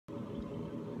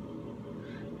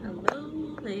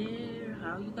Hello there,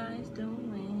 how you guys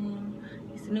doing?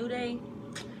 It's a new day.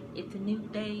 It's a new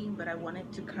day, but I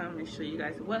wanted to come and show you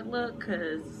guys what look,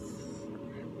 because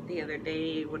the other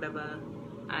day, whatever,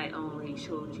 I only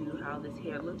showed you how this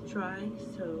hair looked dry.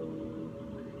 So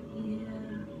yeah,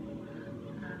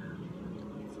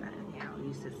 it's not, yeah, I'll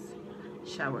use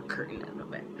this shower curtain in the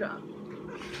backdrop.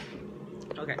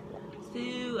 Okay,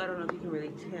 so I don't know if you can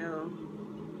really tell,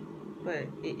 but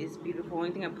it is beautiful.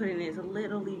 Only thing I put in is a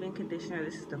little leave-in conditioner.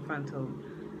 This is the frontal,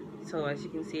 so as you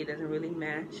can see, it doesn't really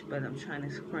match, but I'm trying to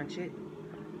scrunch it.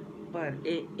 But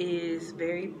it is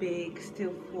very big,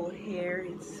 still full hair.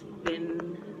 It's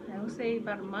been, I would say,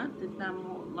 about a month, if not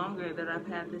more, longer, that I've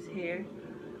had this hair.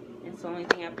 And so the only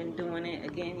thing I've been doing it,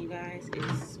 again, you guys,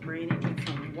 is spraying it with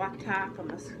some water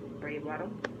from a spray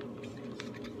bottle.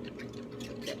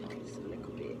 Just a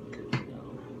little bit, because you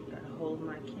know, gotta hold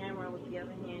my camera with the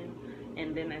other hand.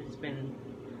 And then I've just been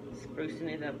sprucing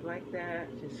it up like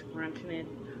that, just scrunching it.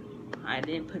 I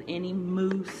didn't put any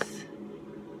mousse,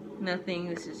 nothing.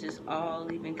 This is just all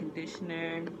leave-in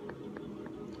conditioner.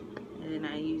 And then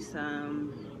I use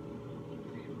some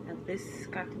of this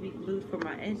got to be glued for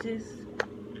my edges.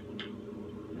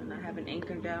 And I haven't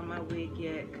anchored down my wig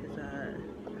yet because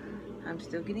I'm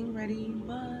still getting ready,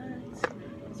 but I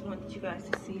just wanted you guys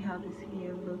to see how this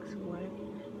hair looks wet.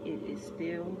 It is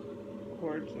still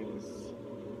gorgeous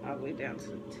all the way down to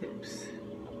the tips.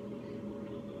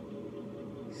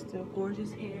 Still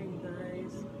gorgeous hair, you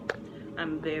guys.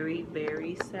 I'm very,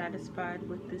 very satisfied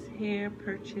with this hair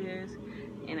purchase,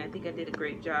 and I think I did a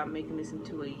great job making this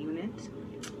into a unit,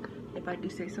 if I do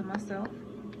say so myself.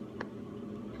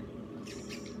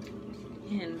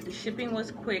 And the shipping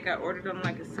was quick. I ordered on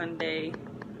like a Sunday,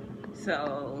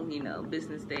 so you know,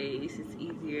 business days, it's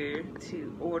easier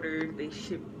to order. They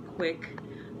ship quick,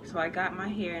 so I got my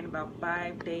hair in about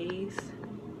 5 days,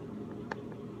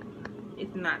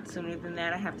 if not sooner than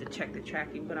that. I have to check the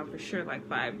tracking, but I'm for sure like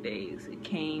 5 days. It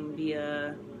came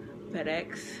via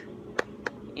FedEx,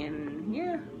 and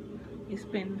yeah, it's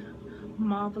been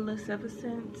marvelous ever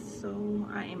since. So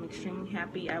I am extremely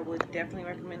happy. I would definitely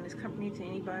recommend this company to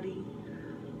anybody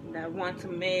that wants a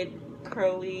mid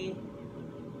curly.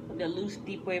 The loose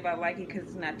deep wave, I like it because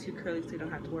it's not too curly, so you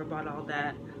don't have to worry about all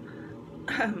that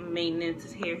maintenance.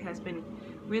 This hair has been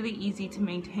really easy to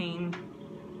maintain.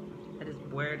 I just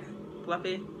wear it, fluff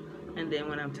it, and then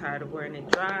when I'm tired of wearing it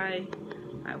dry,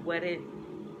 I wet it.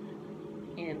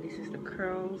 And this is the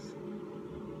curls.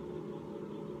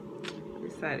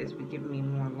 This side is giving me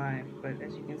more life, but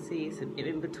as you can see, it's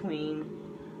in between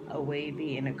a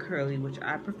wavy and a curly, which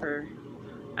I prefer.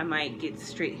 I might get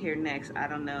straight hair next, I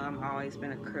don't know. I've always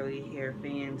been a curly hair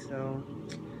fan, so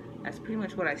that's pretty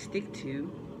much what I stick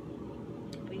to.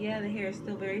 But yeah, the hair is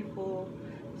still very full.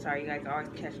 Sorry, you guys always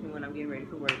catch me when I'm getting ready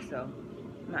for work, so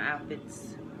my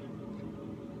outfits,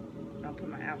 I don't put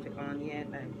my outfit on yet.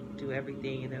 I do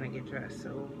everything and then I get dressed.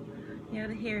 So yeah,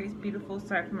 the hair is beautiful.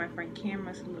 Sorry for my front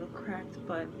camera, it's a little cracked,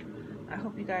 but I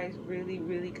hope you guys really,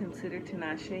 really consider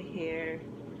Tinashe hair.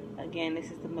 Again,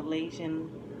 this is the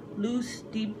Malaysian loose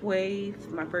deep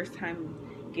wave. My first time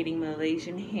getting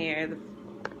Malaysian hair.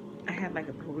 I had like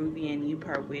a Peruvian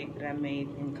U-part wig that I made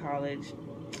in college.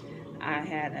 I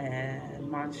had a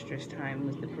monstrous time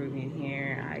with the Peruvian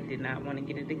hair. I did not want to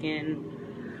get it again.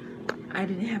 I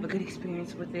didn't have a good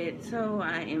experience with it, so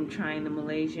I am trying the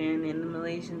Malaysian, and the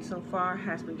Malaysian so far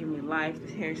has been giving me life.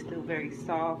 This hair is still very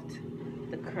soft.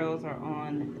 The curls are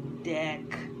on deck.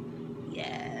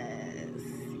 Yes,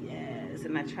 yes.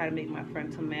 And I try to make my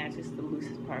frontal match. It's the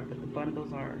loosest part, but the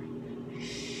bundles are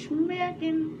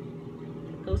smacking.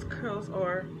 Those curls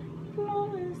are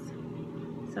flawless.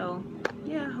 So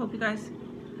yeah, I hope you guys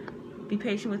be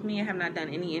patient with me. I have not done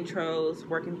any intros,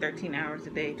 working 13 hours a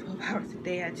day, 12 hours a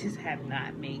day. I just have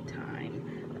not made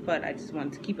time. But I just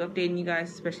wanted to keep updating you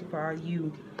guys, especially for all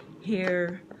you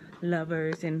hair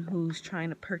lovers and who's trying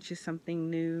to purchase something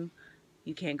new.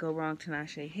 You can't go wrong,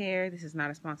 Tinashe hair. This is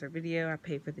not a sponsored video. I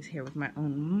paid for this hair with my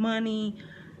own money.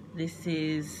 This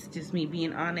is just me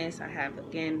being honest. I have,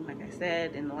 again, like I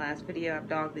said in the last video, I've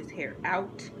dogged this hair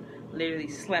out. Literally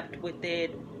slept with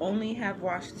it. Only have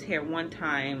washed this hair one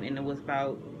time, and it was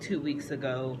about 2 weeks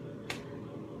ago.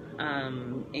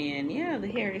 And yeah, the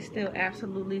hair is still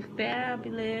absolutely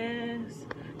fabulous.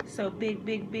 So big,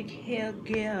 big, big hair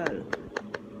girl.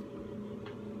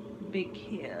 Big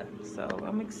hair. So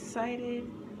I'm excited.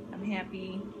 I'm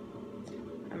happy.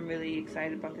 I'm really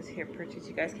excited about this hair purchase.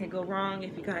 You guys can't go wrong.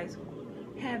 If you guys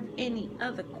have any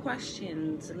other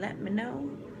questions, let me know.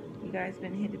 You guys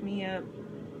been hitting me up,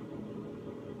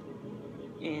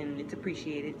 and it's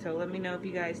appreciated. So let me know if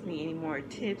you guys need any more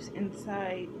tips,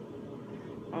 insight,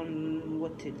 on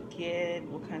what to get,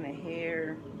 what kind of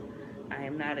hair. I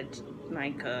am not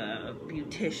like a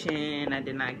beautician. I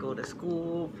did not go to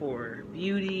school for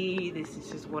beauty. This is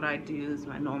just what I do. It's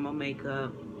my normal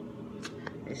makeup.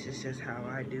 This is just how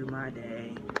I do my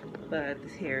day. But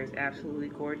this hair is absolutely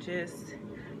gorgeous.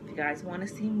 If you guys want to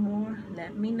see more,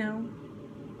 let me know,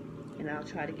 and I'll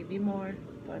try to give you more.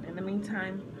 But in the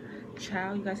meantime,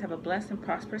 ciao. You guys have a blessed and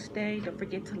prosperous day. Don't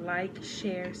forget to like,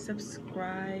 share,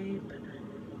 subscribe,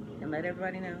 and let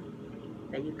everybody know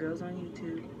that your girl's on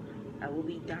YouTube. I will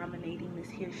be dominating this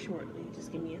here shortly.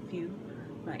 Just give me a few.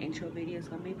 My intro video is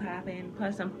gonna be popping.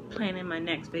 Plus, I'm planning my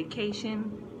next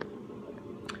vacation,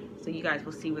 so you guys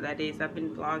will see what that is. I've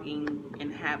been vlogging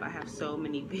and I have so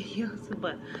many videos,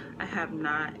 but I have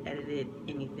not edited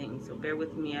anything. So bear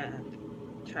with me. I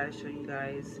try to show you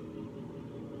guys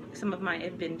some of my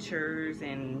adventures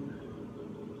and,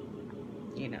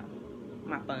 you know,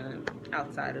 my fun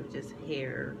outside of just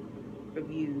hair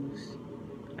reviews.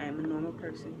 I am a normal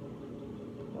person.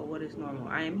 Well, what is normal?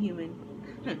 I am human.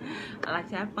 I like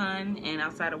to have fun, and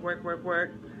outside of work,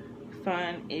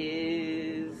 fun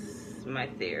is my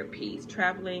therapies.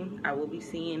 Traveling, I will be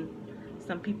seeing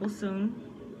some people soon.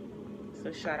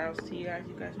 So shout outs to you guys.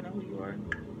 You guys know who you are.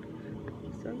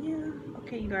 So yeah,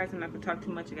 okay you guys, I'm not gonna talk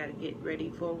too much. I gotta get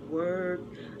ready for work.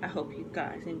 I hope you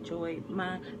guys enjoyed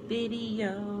my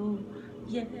video.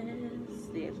 Yes,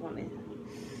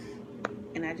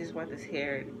 and I just want this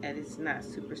hair, and it's not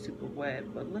super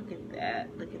wet, but look at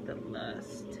that. Look at the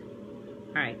lust.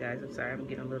 Alright guys, I'm sorry, I'm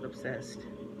getting a little obsessed.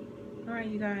 Alright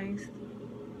you guys,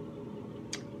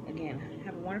 again,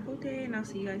 have a wonderful day, and I'll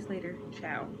see you guys later.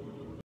 Ciao.